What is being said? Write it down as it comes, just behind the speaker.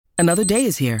Another day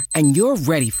is here, and you're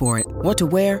ready for it. What to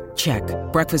wear? Check.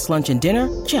 Breakfast, lunch, and dinner?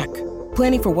 Check.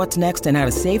 Planning for what's next and how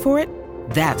to save for it?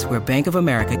 That's where Bank of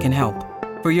America can help.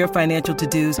 For your financial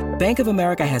to-dos, Bank of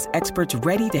America has experts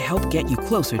ready to help get you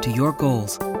closer to your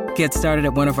goals. Get started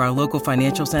at one of our local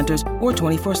financial centers or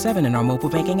 24/7 in our mobile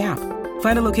banking app.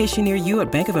 Find a location near you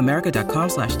at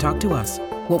bankofamerica.com/talktous.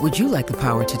 What would you like the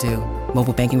power to do?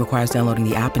 Mobile banking requires downloading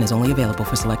the app and is only available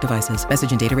for select devices.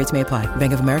 Message and data rates may apply.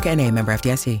 Bank of America N.A., member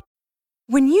FDIC.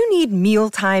 When you need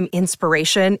mealtime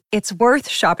inspiration, it's worth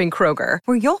shopping Kroger,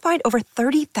 where you'll find over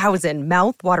 30,000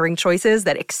 mouth-watering choices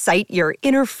that excite your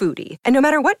inner foodie. And no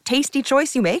matter what tasty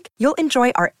choice you make, you'll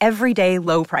enjoy our everyday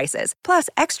low prices, plus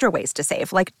extra ways to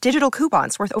save, like digital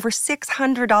coupons worth over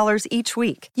 $600 each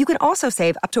week. You can also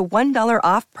save up to $1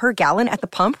 off per gallon at the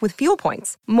pump with fuel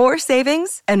points. More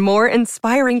savings and more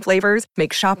inspiring flavors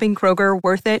make shopping Kroger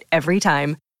worth it every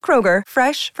time. Kroger,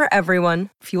 fresh for everyone.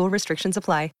 Fuel restrictions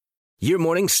apply. Your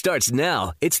morning starts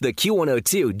now. It's the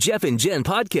Q102 Jeff and Jen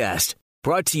podcast,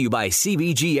 brought to you by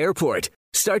CBG Airport.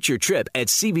 Start your trip at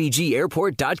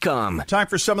CBGAirport.com. Time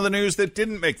for some of the news that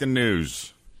didn't make the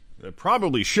news. That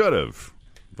probably should have.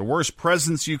 The worst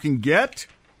presents you can get.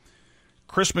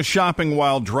 Christmas shopping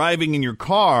while driving in your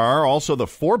car. Also, the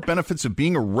 4 benefits of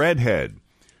being a redhead.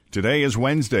 Today is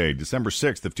Wednesday, December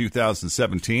 6th of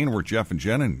 2017. We're Jeff and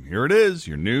Jen, and here it is,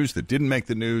 your news that didn't make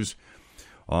the news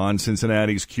on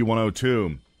Cincinnati's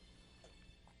Q102.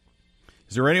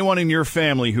 Is there anyone in your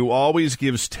family who always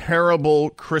gives terrible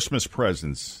Christmas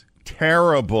presents?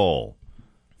 Terrible.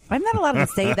 I'm not allowed to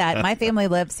say that. My family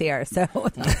lives here, so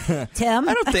Tim?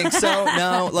 I don't think so.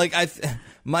 No, like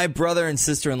my brother and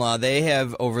sister-in-law, they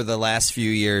have over the last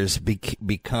few years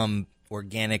become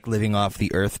organic, living off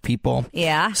the earth people.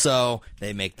 Yeah. So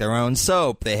they make their own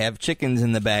soap. They have chickens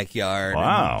in the backyard.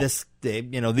 Wow.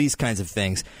 And these kinds of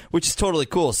things, which is totally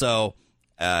cool. So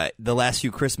the last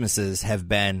few Christmases have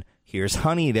been, here's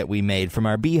honey that we made from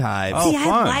our beehives. Oh, See,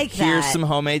 fun. I like that. Here's some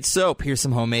homemade soap. Here's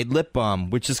some homemade lip balm,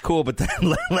 which is cool. But then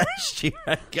last year,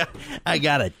 I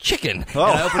got a chicken. Oh.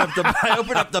 And I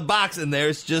opened up the box, and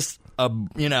there's just a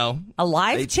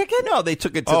live chicken? No, they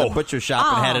took it to the butcher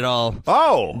shop and had it all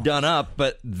done up.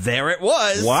 But there it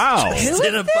was. Wow. Just Who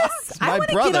in a is this? box. I My want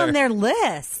to brother. get on their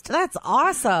list. That's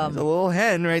awesome. There's a little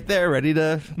hen right there, ready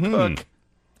to cook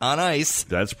on ice,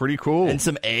 That's pretty cool. and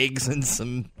some eggs and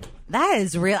some. That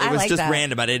is real. It I was like just that.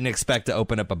 random. I didn't expect to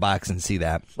open up a box and see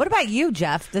that. What about you,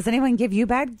 Jeff? Does anyone give you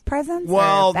bad presents?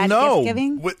 Well, or bad no.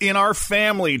 gift-giving? In our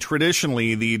family,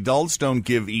 traditionally, the adults don't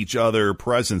give each other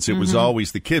presents. It was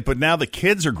always the kid. But now the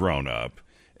kids are grown up,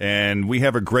 and we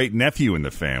have a great nephew in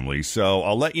the family. So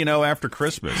I'll let you know after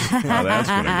Christmas how that's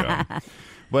going to go.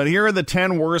 But here are the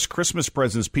 10 worst Christmas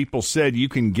presents people said you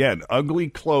can get. Ugly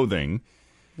clothing,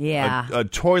 Yeah. a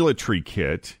toiletry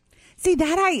kit. See,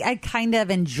 that I kind of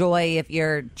enjoy if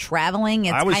you're traveling.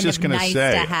 It's I was kind just of going to nice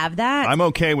say, to have that. I'm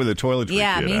okay with a toiletry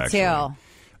yeah, kit, me actually.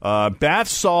 too. Bath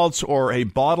salts or a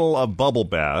bottle of bubble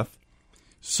bath.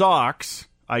 Socks.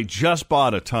 I just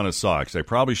bought a ton of socks. I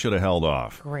probably should have held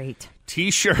off. Great.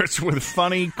 T-shirts with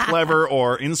funny, clever,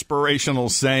 or inspirational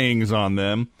sayings on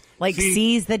them. Like,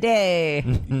 seize the day.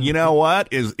 You know what?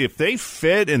 If they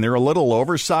fit and they're a little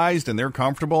oversized and they're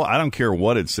comfortable, I don't care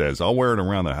what it says. I'll wear it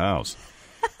around the house.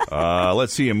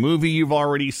 Let's see, a movie you've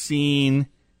already seen.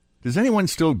 Does anyone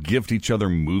still gift each other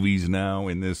movies now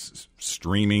in this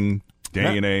streaming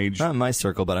day and age? Not in my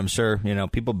circle, but I'm sure,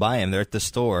 people buy them. They're at the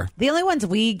store. The only ones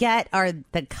we get are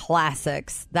the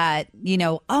classics that,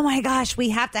 oh my gosh, we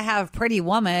have to have Pretty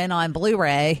Woman on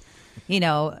Blu-ray.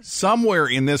 Somewhere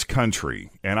in this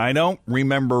country, and I don't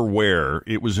remember where,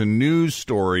 it was a news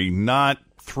story not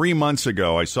 3 months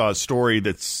ago. I saw a story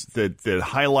that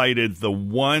highlighted the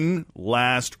one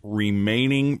last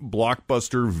remaining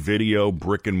Blockbuster Video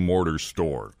brick and mortar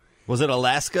store. Was it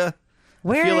Alaska?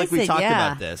 Where I feel like is we it? talked Yeah.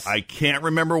 about this. I can't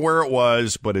remember where it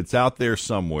was, but it's out there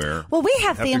somewhere. Well, we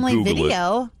have to Family Google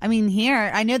Video. I mean,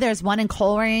 here, I know there's one in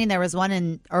Coleraine. There was one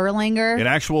in Erlanger. An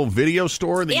actual video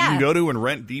store that you Yeah. can go to and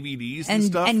rent DVDs and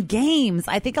stuff? And games.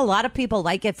 I think a lot of people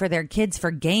like it for their kids for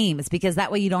games because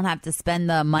that way you don't have to spend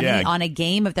the money on a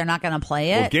game if they're not going to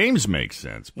play it. Well, games make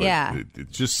sense, but Yeah.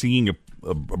 it's just seeing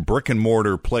a brick and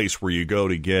mortar place where you go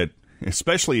to get,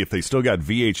 especially if they still got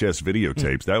VHS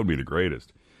videotapes, that would be the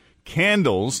greatest.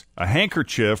 Candles, a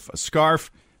handkerchief, a scarf,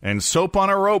 and soap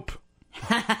on a rope.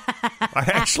 I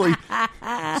actually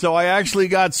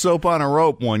got soap on a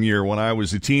rope one year when I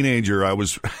was a teenager. I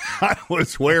was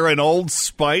wearing Old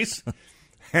Spice,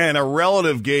 and a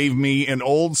relative gave me an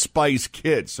Old Spice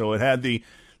kit. So it had the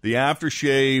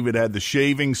aftershave, it had the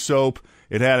shaving soap,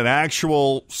 It had an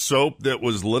actual soap that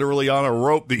was literally on a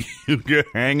rope that you could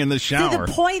hang in the shower. See, the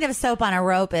point of soap on a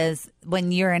rope is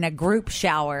when you're in a group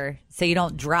shower, so you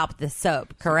don't drop the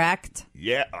soap, correct?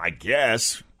 Yeah, I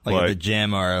guess. Like at the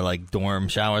gym or like dorm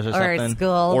showers or something? Or at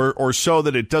school. Or so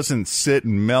that it doesn't sit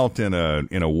and melt in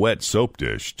a wet soap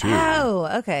dish, too. Oh,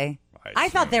 okay. I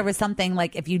thought there was something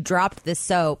like if you dropped the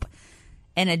soap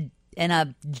in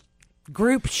a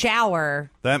group shower.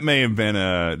 That may have been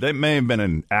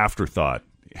an afterthought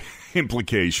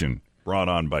implication brought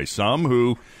on by some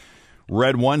who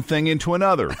read one thing into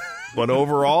another. But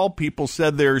overall, people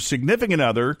said their significant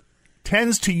other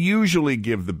tends to usually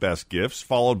give the best gifts,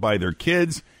 followed by their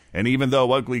kids. And even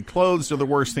though ugly clothes are the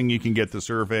worst thing you can get, the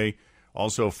survey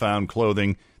also found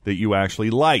clothing that you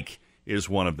actually like is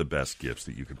one of the best gifts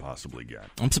that you could possibly get.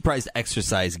 I'm surprised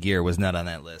exercise gear was not on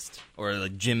that list, or a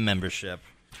gym membership.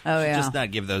 Oh, yeah. Just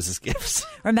not give those as gifts.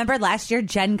 Remember last year,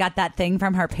 Jen got that thing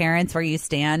from her parents where you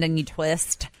stand and you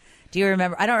twist? Do you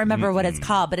remember? I don't remember what it's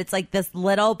called, but it's like this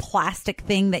little plastic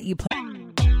thing that you put.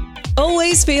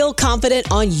 Always feel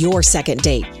confident on your second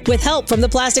date. With help from the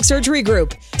Plastic Surgery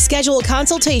Group. Schedule a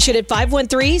consultation at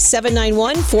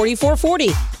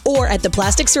 513-791-4440 or at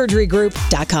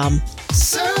theplasticsurgerygroup.com.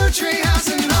 Surgery has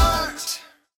an art.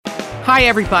 Hi,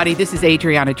 everybody. This is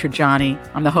Adriana Trajani.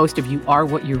 I'm the host of You Are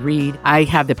What You Read. I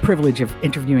have the privilege of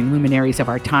interviewing luminaries of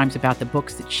our times about the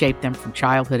books that shaped them from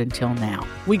childhood until now.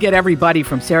 We get everybody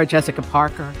from Sarah Jessica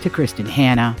Parker to Kristen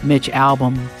Hanna, Mitch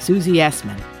Albom, Susie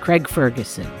Essman, Craig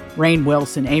Ferguson, Rainn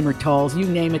Wilson, Amor Tolls, you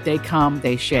name it, they come,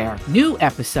 they share. New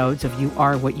episodes of You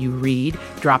Are What You Read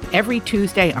drop every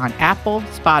Tuesday on Apple,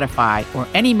 Spotify, or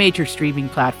any major streaming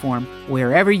platform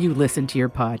wherever you listen to your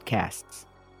podcasts.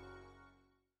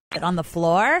 On the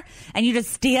floor, and you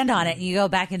just stand on it and you go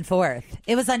back and forth.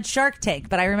 It was on Shark Tank,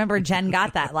 but I remember Jen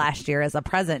got that last year as a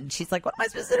present. She's like, what am I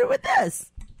supposed to do with this?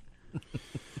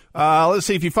 Let's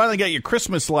see if you finally got your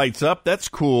Christmas lights up. That's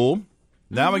cool.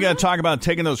 Now we got to talk about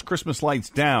taking those Christmas lights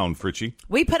down, Fritchie.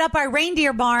 We put up our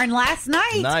reindeer barn last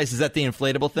night. Nice. Is that the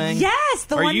inflatable thing? Yes.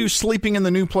 Are you sleeping in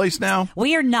the new place now?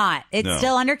 We are not. It's No.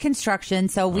 still under construction,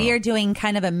 so we are doing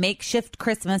kind of a makeshift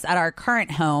Christmas at our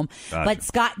current home. Gotcha. But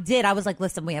Scott did. I was like,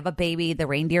 listen, we have a baby. The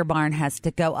reindeer barn has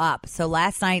to go up. So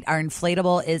last night, our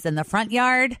inflatable is in the front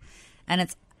yard, and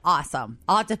it's awesome.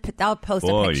 I'll post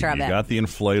a picture of it. You got the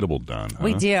inflatable done. Huh?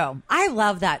 We do. I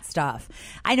love that stuff.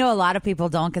 I know a lot of people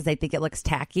don't because they think it looks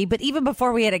tacky. But even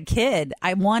before we had a kid,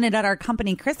 I won it at our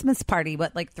company Christmas party,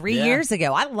 like 3 years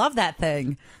ago. I love that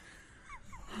thing.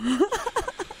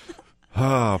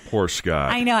 Ah, poor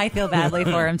Scott. I know. I feel badly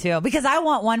for him, too. Because I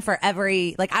want one for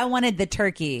every, I wanted the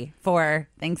turkey for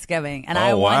Thanksgiving. And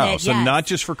I want wow. it, So yes. not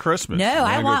just for Christmas. No, You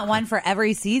I wanna want go- one for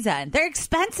every season. They're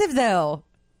expensive, though.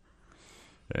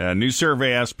 A new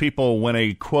survey asked people when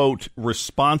a, quote,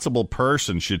 responsible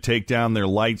person should take down their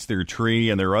lights, their tree,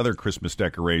 and their other Christmas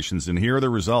decorations. And here are the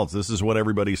results. This is what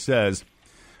everybody says.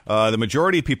 The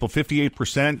majority of people,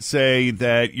 58%, say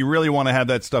that you really want to have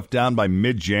that stuff down by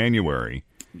mid-January.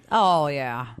 Oh,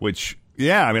 yeah. Which,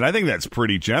 yeah, I mean, I think that's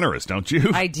pretty generous, don't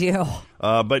you? I do.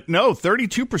 But no,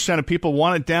 32% of people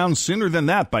want it down sooner than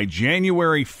that, by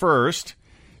January 1st.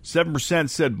 7%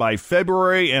 said by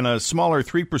February, and a smaller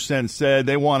 3% said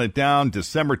they want it down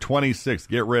December 26th.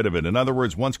 Get rid of it. In other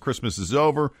words, once Christmas is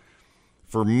over,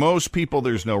 for most people,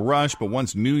 there's no rush. But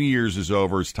once New Year's is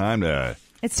over, it's time to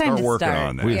start working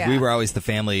on that. We were always the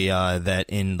family that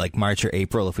in March or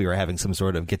April, if we were having some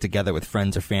sort of get together with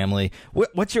friends or family,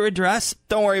 what's your address?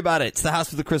 Don't worry about it. It's the house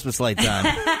with the Christmas lights on.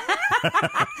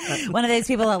 One of those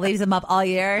people that leaves them up all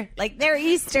year. Like, they're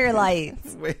Easter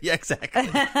lights. Yeah, exactly.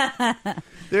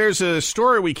 There's a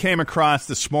story we came across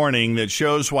this morning that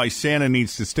shows why Santa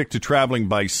needs to stick to traveling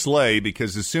by sleigh,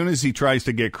 because as soon as he tries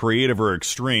to get creative or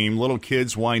extreme, little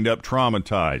kids wind up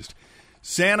traumatized.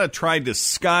 Santa tried to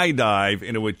skydive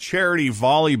into a charity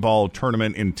volleyball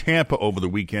tournament in Tampa over the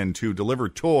weekend to deliver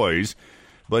toys,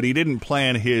 but he didn't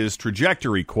plan his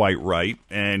trajectory quite right,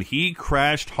 and he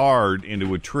crashed hard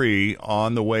into a tree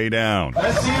on the way down.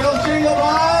 Let's jingle, jingle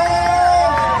bell!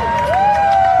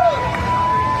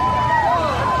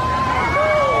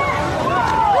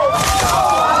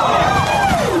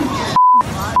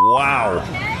 Wow.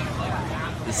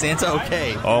 Is Santa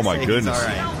okay? Oh, my He's goodness. all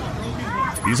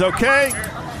right. He's okay.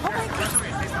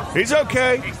 He's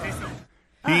okay.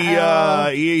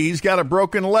 He's got a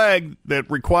broken leg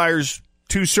that requires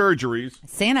 2 surgeries.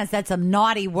 Santa said some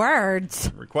naughty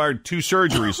words. Required 2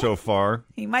 surgeries so far.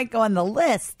 He might go on the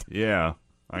list. Yeah,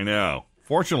 I know.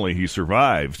 Fortunately, he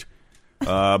survived.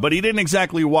 But he didn't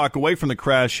exactly walk away from the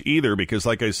crash either, because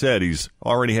like I said, he's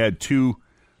already had 2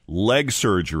 leg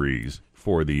surgeries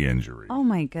for the injury. Oh,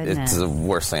 my goodness. It's the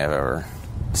worst thing I've ever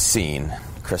seen.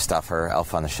 Christopher,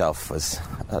 Elf on the Shelf, was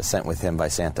sent with him by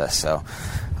Santa, so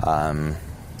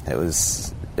it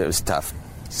was tough.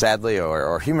 Sadly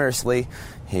or humorously,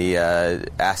 he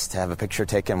asked to have a picture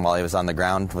taken while he was on the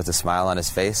ground with a smile on his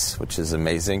face, which is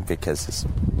amazing because his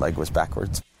leg was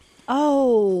backwards.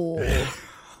 Oh.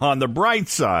 On the bright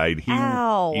side,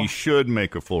 he should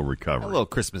make a full recovery. A little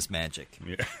Christmas magic.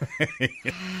 Yeah.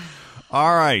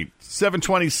 All right,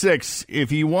 726.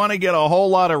 If you want to get a whole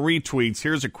lot of retweets,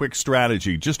 here's a quick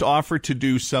strategy. Just offer to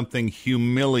do something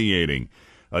humiliating.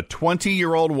 A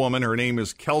 20-year-old woman, her name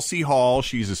is Kelsey Hall.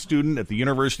 She's a student at the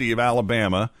University of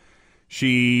Alabama.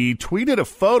 She tweeted a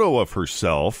photo of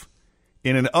herself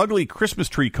in an ugly Christmas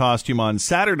tree costume on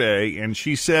Saturday, and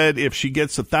she said if she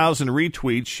gets 1,000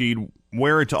 retweets, she'd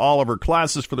wear it to all of her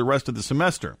classes for the rest of the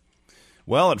semester.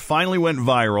 Well, it finally went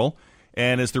viral,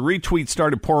 and as the retweets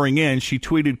started pouring in, she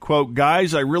tweeted, quote,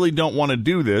 "Guys, I really don't want to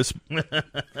do this."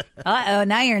 Uh-oh,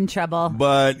 now you're in trouble.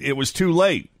 But it was too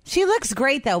late. She looks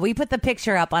great, though. We put the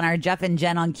picture up on our Jeff and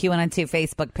Jen on Q102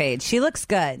 Facebook page. She looks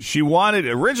good.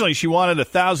 Originally she wanted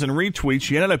 1,000 retweets.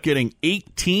 She ended up getting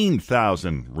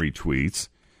 18,000 retweets.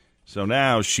 So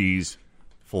now she's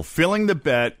fulfilling the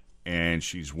bet, and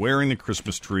she's wearing the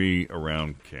Christmas tree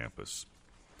around campus.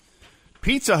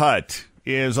 Pizza Hut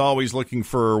is always looking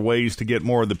for ways to get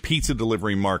more of the pizza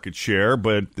delivery market share,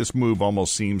 but this move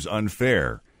almost seems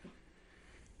unfair.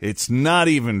 It's not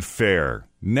even fair.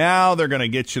 Now they're going to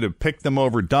get you to pick them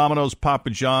over Domino's, Papa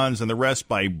John's, and the rest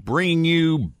by bringing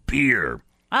you beer.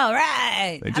 All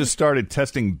right. They just started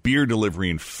testing beer delivery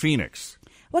in Phoenix.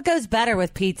 What goes better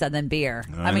with pizza than beer?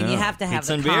 I mean, you have to have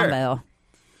the combo.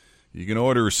 You can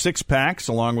order 6-packs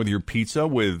along with your pizza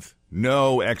with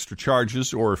no extra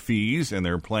charges or fees, and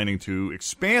they're planning to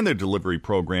expand their delivery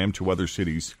program to other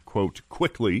cities, quote,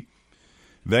 quickly.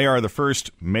 They are the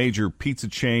first major pizza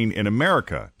chain in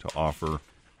America to offer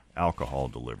alcohol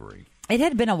delivery. It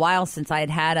had been a while since I had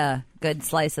had a good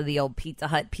slice of the old Pizza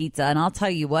Hut pizza, and I'll tell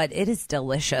you what, it is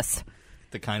delicious.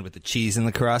 The kind with the cheese in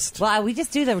the crust? Well, we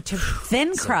just do the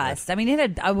thin crust. I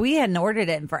mean, we hadn't ordered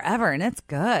it in forever, and it's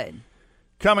good.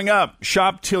 Coming up,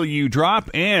 Shop Till You Drop,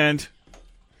 and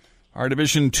our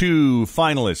Division II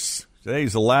finalists.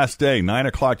 Today's the last day, 9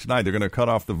 o'clock tonight. They're going to cut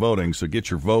off the voting, so get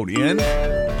your vote in.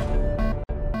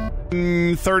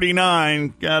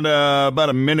 39. Got about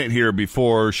a minute here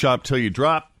before Shop Till You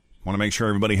Drop. Want to make sure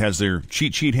everybody has their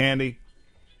cheat sheet handy.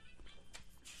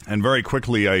 And very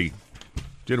quickly, I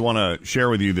did want to share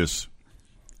with you this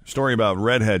story about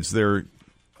redheads. I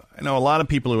know a lot of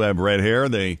people who have red hair.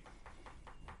 They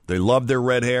love their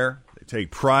red hair. They take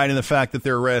pride in the fact that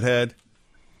they're a redhead.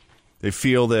 They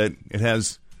feel that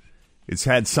it's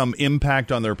had some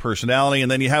impact on their personality.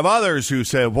 And then you have others who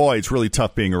say, boy, it's really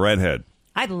tough being a redhead.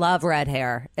 I love red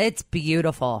hair. It's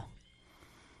beautiful.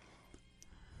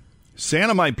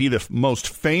 Santa might be the most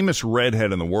famous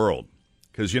redhead in the world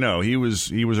because, you know, he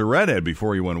was a redhead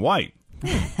before he went white.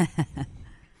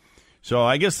 So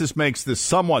I guess this makes this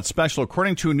somewhat special.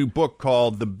 According to a new book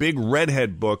called The Big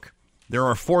Redhead Book, there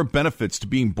are 4 benefits to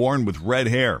being born with red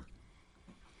hair.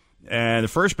 And the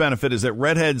first benefit is that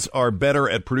redheads are better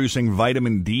at producing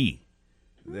vitamin D.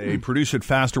 They produce it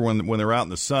faster when they're out in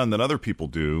the sun than other people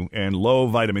do, and low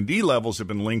vitamin D levels have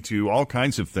been linked to all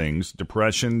kinds of things,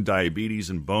 depression, diabetes,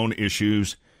 and bone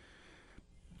issues.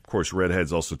 Of course,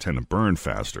 redheads also tend to burn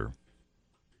faster.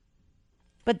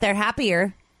 But they're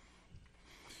happier.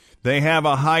 They have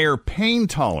a higher pain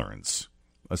tolerance.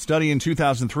 A study in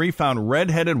 2003 found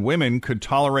redheaded women could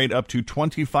tolerate up to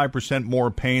 25%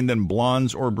 more pain than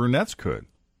blondes or brunettes could.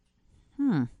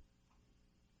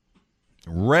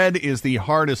 Red is the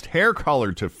hardest hair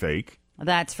color to fake.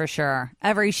 That's for sure.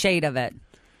 Every shade of it.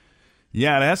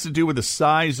 Yeah, it has to do with the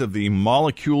size of the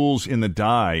molecules in the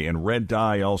dye, and red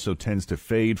dye also tends to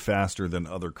fade faster than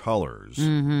other colors.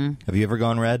 Mm-hmm. Have you ever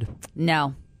gone red?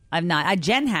 No, I've not.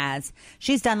 Jen has.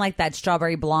 She's done like that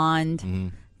strawberry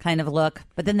blonde kind of look.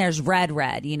 But then there's red,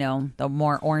 you know, the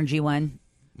more orangey one.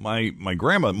 My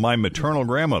maternal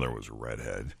grandmother was a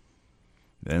redhead.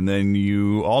 And then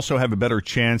you also have a better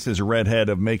chance as a redhead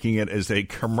of making it as a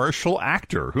commercial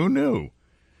actor. Who knew?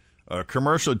 A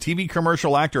TV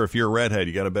commercial actor, if you're a redhead,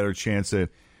 you got a better chance at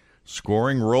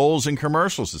scoring roles in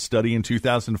commercials. A study in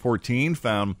 2014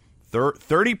 found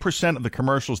 30% of the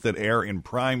commercials that air in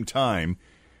prime time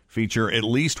feature at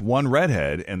least one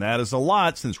redhead, and that is a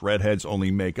lot since redheads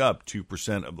only make up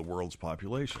 2% of the world's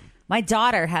population. My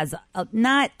daughter has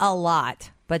not a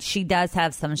lot, but she does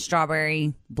have some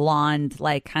strawberry blonde,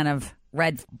 like kind of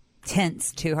red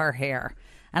tints to her hair.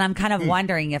 And I'm kind of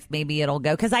wondering if maybe it'll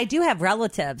go. Because I do have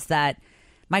relatives that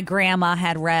My grandma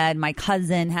had red. My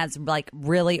cousin has like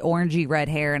really orangey red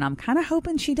hair, and I'm kind of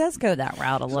hoping she does go that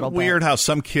route a little bit. Weird how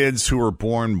some kids who are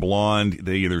born blonde,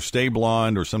 they either stay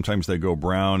blonde or sometimes they go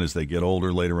brown as they get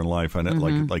older later in life.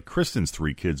 And like Kristen's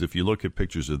 3 kids, if you look at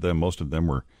pictures of them, most of them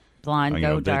were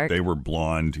blonde, dark. They were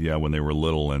blonde, when they were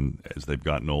little, and as they've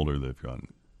gotten older,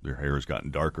 their hair has gotten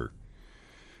darker.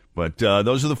 But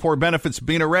those are the 4 benefits of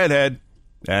being a redhead.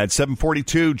 At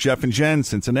 7:42, Jeff and Jen,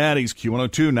 Cincinnati's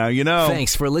Q102. Now you know.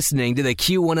 Thanks for listening to the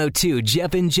Q102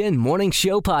 Jeff and Jen Morning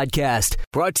Show podcast.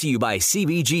 Brought to you by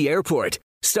CBG Airport.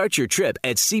 Start your trip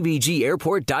at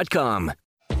CBGAirport.com.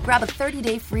 Grab a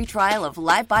 30-day free trial of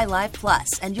Live by Live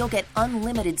Plus, and you'll get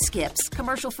unlimited skips,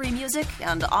 commercial-free music,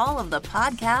 and all of the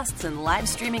podcasts and live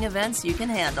streaming events you can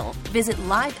handle. Visit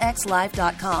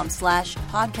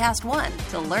livexlive.com/podcast1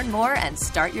 to learn more and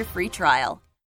start your free trial.